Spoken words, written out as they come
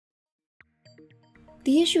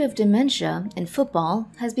The issue of dementia in football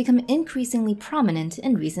has become increasingly prominent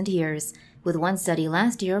in recent years, with one study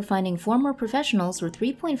last year finding former professionals were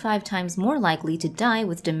 3.5 times more likely to die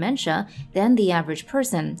with dementia than the average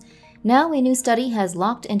person. Now a new study has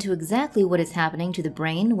locked into exactly what is happening to the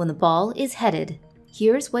brain when the ball is headed.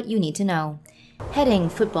 Here's what you need to know. Heading,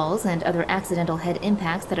 footballs, and other accidental head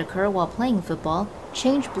impacts that occur while playing football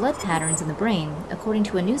change blood patterns in the brain, according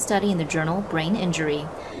to a new study in the journal Brain Injury.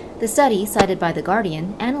 The study, cited by The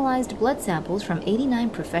Guardian, analyzed blood samples from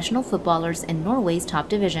 89 professional footballers in Norway's top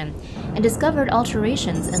division and discovered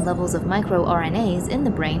alterations in levels of microRNAs in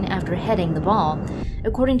the brain after heading the ball.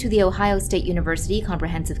 According to the Ohio State University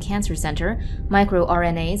Comprehensive Cancer Center,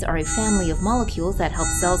 microRNAs are a family of molecules that help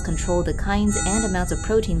cells control the kinds and amounts of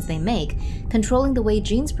proteins they make, controlling the way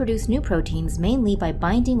genes produce new proteins mainly by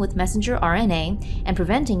binding with messenger RNA and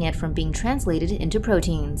preventing it from being translated into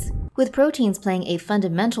proteins. With proteins playing a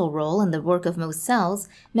fundamental role in the work of most cells,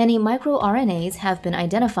 many microRNAs have been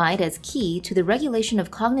identified as key to the regulation of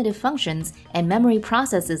cognitive functions and memory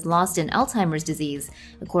processes lost in Alzheimer's disease,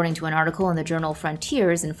 according to an article in the journal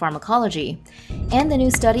Frontiers in Pharmacology. And the new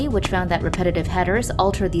study, which found that repetitive headers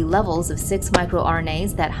alter the levels of 6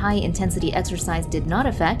 microRNAs that high-intensity exercise did not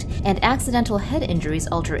affect, and accidental head injuries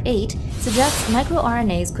alter 8, suggests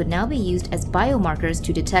microRNAs could now be used as biomarkers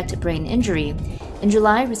to detect brain injury. In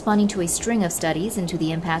July, responding to a string of studies into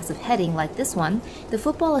the impacts of heading like this one, the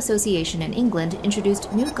Football Association in England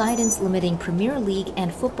introduced new guidance limiting Premier League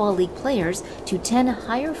and Football League players to 10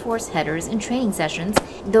 higher force headers in training sessions,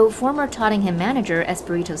 though former Tottenham manager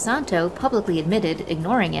Espirito Santo publicly admitted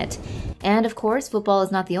ignoring it. And of course, football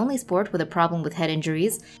is not the only sport with a problem with head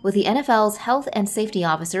injuries, with the NFL's health and safety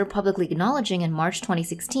officer publicly acknowledging in March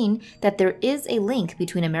 2016 that there is a link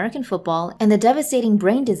between American football and the devastating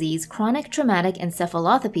brain disease chronic traumatic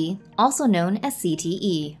encephalopathy, also known as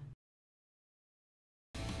CTE.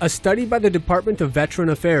 A study by the Department of Veteran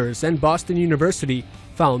Affairs and Boston University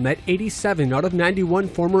found that 87 out of 91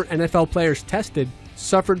 former NFL players tested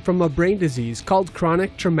suffered from a brain disease called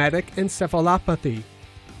chronic traumatic encephalopathy.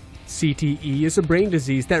 CTE is a brain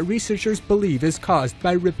disease that researchers believe is caused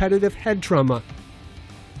by repetitive head trauma.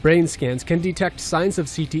 Brain scans can detect signs of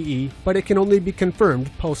CTE, but it can only be confirmed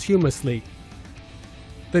posthumously.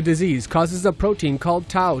 The disease causes a protein called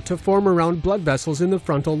tau to form around blood vessels in the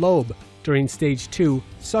frontal lobe. During stage 2,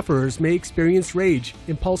 sufferers may experience rage,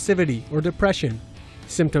 impulsivity, or depression.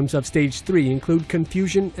 Symptoms of stage 3 include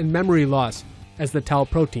confusion and memory loss, as the tau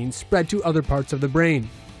protein spread to other parts of the brain.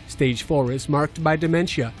 Stage 4 is marked by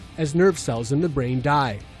dementia, as nerve cells in the brain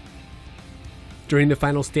die. During the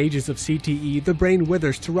final stages of CTE, the brain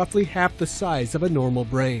withers to roughly half the size of a normal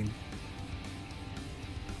brain.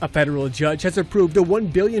 A federal judge has approved a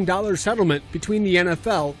 $1 billion settlement between the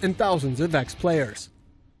NFL and thousands of ex-players.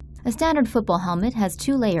 A standard football helmet has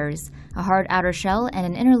 2 layers, a hard outer shell and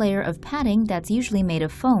an inner layer of padding that's usually made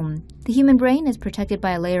of foam. The human brain is protected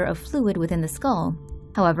by a layer of fluid within the skull.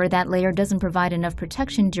 However, that layer doesn't provide enough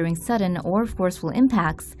protection during sudden or forceful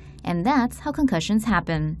impacts, and that's how concussions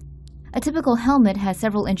happen. A typical helmet has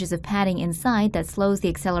several inches of padding inside that slows the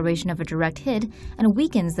acceleration of a direct hit and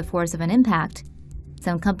weakens the force of an impact.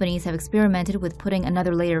 Some companies have experimented with putting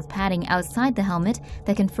another layer of padding outside the helmet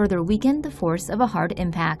that can further weaken the force of a hard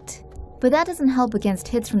impact. But that doesn't help against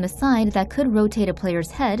hits from the side that could rotate a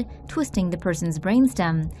player's head, twisting the person's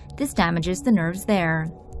brainstem. This damages the nerves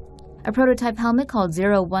there. A prototype helmet called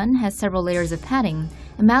 01 has several layers of padding.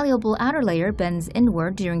 A malleable outer layer bends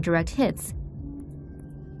inward during direct hits.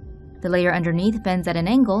 The layer underneath bends at an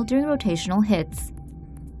angle during rotational hits.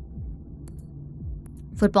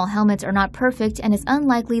 Football helmets are not perfect, and it's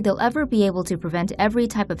unlikely they'll ever be able to prevent every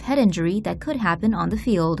type of head injury that could happen on the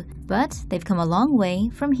field. But they've come a long way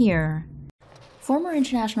from here. Former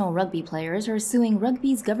international rugby players are suing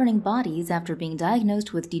rugby's governing bodies after being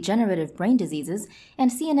diagnosed with degenerative brain diseases, and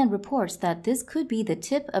CNN reports that this could be the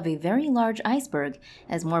tip of a very large iceberg,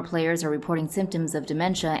 as more players are reporting symptoms of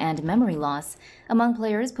dementia and memory loss. Among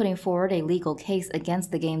players putting forward a legal case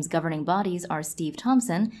against the game's governing bodies are Steve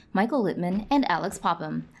Thompson, Michael Littman, and Alex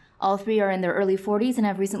Popham. All 3 are in their early 40s and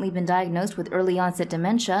have recently been diagnosed with early-onset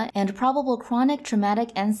dementia and probable chronic traumatic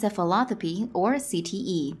encephalopathy, or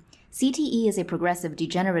CTE. CTE is a progressive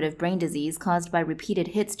degenerative brain disease caused by repeated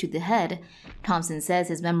hits to the head. Thompson says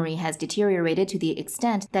his memory has deteriorated to the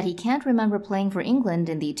extent that he can't remember playing for England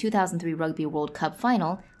in the 2003 Rugby World Cup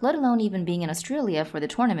final, let alone even being in Australia for the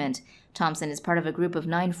tournament. Thompson is part of a group of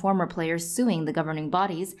 9 former players suing the governing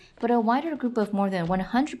bodies, but a wider group of more than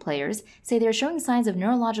 100 players say they are showing signs of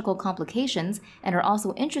neurological complications and are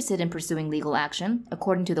also interested in pursuing legal action,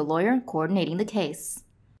 according to the lawyer coordinating the case.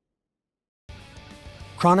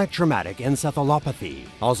 Chronic traumatic encephalopathy,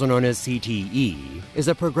 also known as CTE, is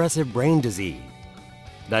a progressive brain disease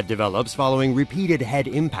that develops following repeated head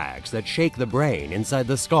impacts that shake the brain inside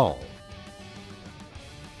the skull.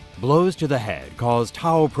 Blows to the head cause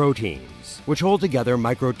tau proteins, which hold together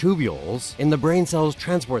microtubules in the brain cell's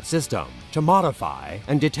transport system to modify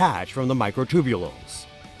and detach from the microtubules.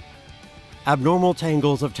 Abnormal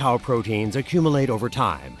tangles of tau proteins accumulate over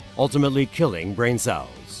time, ultimately killing brain cells.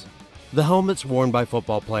 The helmets worn by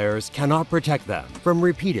football players cannot protect them from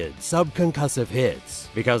repeated subconcussive hits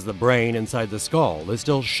because the brain inside the skull is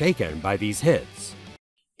still shaken by these hits.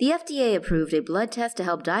 The FDA approved a blood test to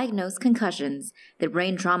help diagnose concussions. The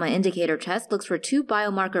Brain Trauma Indicator test looks for two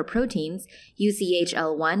biomarker proteins,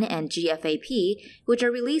 UCHL1 and GFAP, which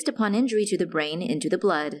are released upon injury to the brain into the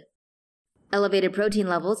blood. Elevated protein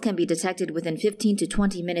levels can be detected within 15 to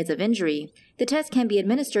 20 minutes of injury. The test can be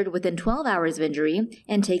administered within 12 hours of injury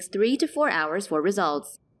and takes 3 to 4 hours for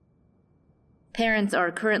results. Parents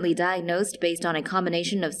are currently diagnosed based on a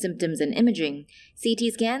combination of symptoms and imaging.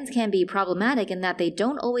 CT scans can be problematic in that they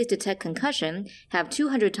don't always detect concussion, have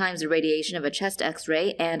 200 times the radiation of a chest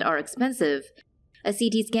X-ray, and are expensive. A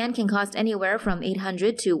CT scan can cost anywhere from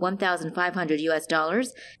 $800 to $1,500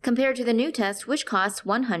 compared to the new test, which costs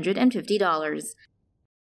 $150.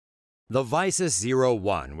 The Visus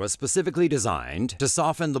 01 was specifically designed to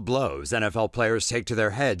soften the blows NFL players take to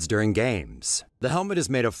their heads during games. The helmet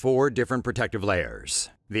is made of 4 different protective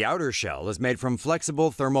layers. The outer shell is made from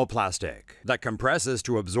flexible thermoplastic that compresses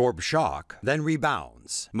to absorb shock, then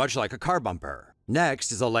rebounds, much like a car bumper.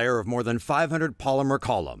 Next is a layer of more than 500 polymer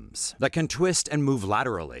columns that can twist and move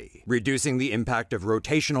laterally, reducing the impact of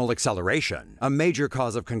rotational acceleration, a major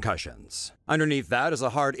cause of concussions. Underneath that is a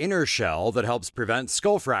hard inner shell that helps prevent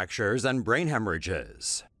skull fractures and brain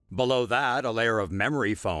hemorrhages. Below that, a layer of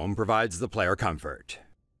memory foam provides the player comfort.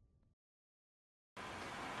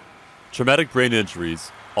 Traumatic brain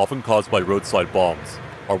injuries, often caused by roadside bombs,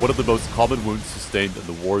 are one of the most common wounds sustained in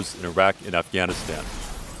the wars in Iraq and Afghanistan.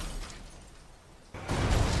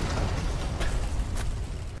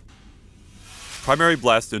 Primary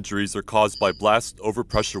blast injuries are caused by blast over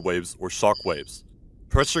pressure waves or shock waves.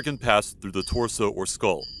 Pressure can pass through the torso or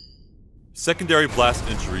skull. Secondary blast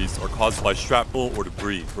injuries are caused by shrapnel or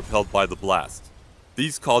debris propelled by the blast.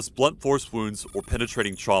 These cause blunt force wounds or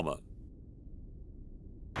penetrating trauma.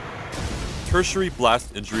 Tertiary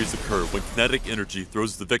blast injuries occur when kinetic energy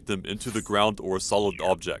throws the victim into the ground or a solid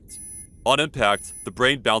object. On impact, the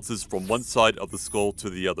brain bounces from one side of the skull to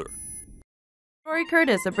the other. Tory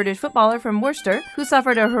Curtis, a British footballer from Worcester, who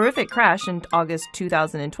suffered a horrific crash in August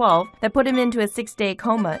 2012 that put him into a 6-day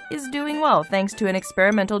coma, is doing well thanks to an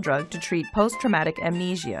experimental drug to treat post-traumatic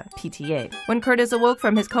amnesia, PTA. When Curtis awoke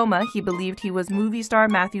from his coma, he believed he was movie star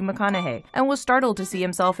Matthew McConaughey and was startled to see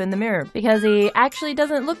himself in the mirror because he actually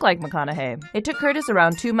doesn't look like McConaughey. It took Curtis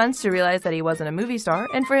around 2 months to realize that he wasn't a movie star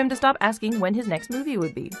and for him to stop asking when his next movie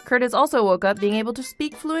would be. Curtis also woke up being able to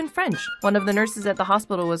speak fluent French. One of the nurses at the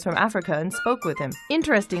hospital was from Africa and spoke with him.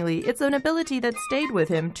 Interestingly, it's an ability that stayed with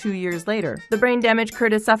him 2 years later. The brain damage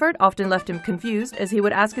Curtis suffered often left him confused, as he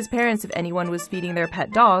would ask his parents if anyone was feeding their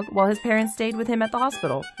pet dog while his parents stayed with him at the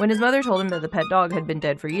hospital. When his mother told him that the pet dog had been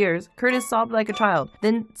dead for years, Curtis sobbed like a child,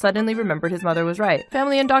 then suddenly remembered his mother was right.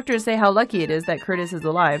 Family and doctors say how lucky it is that Curtis is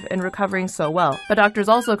alive and recovering so well, but doctors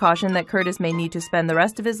also caution that Curtis may need to spend the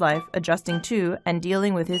rest of his life adjusting to and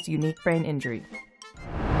dealing with his unique brain injury.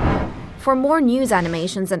 For more news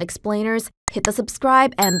animations and explainers, hit the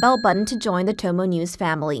subscribe and bell button to join the Tomo News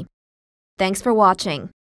family. Thanks for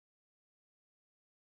watching.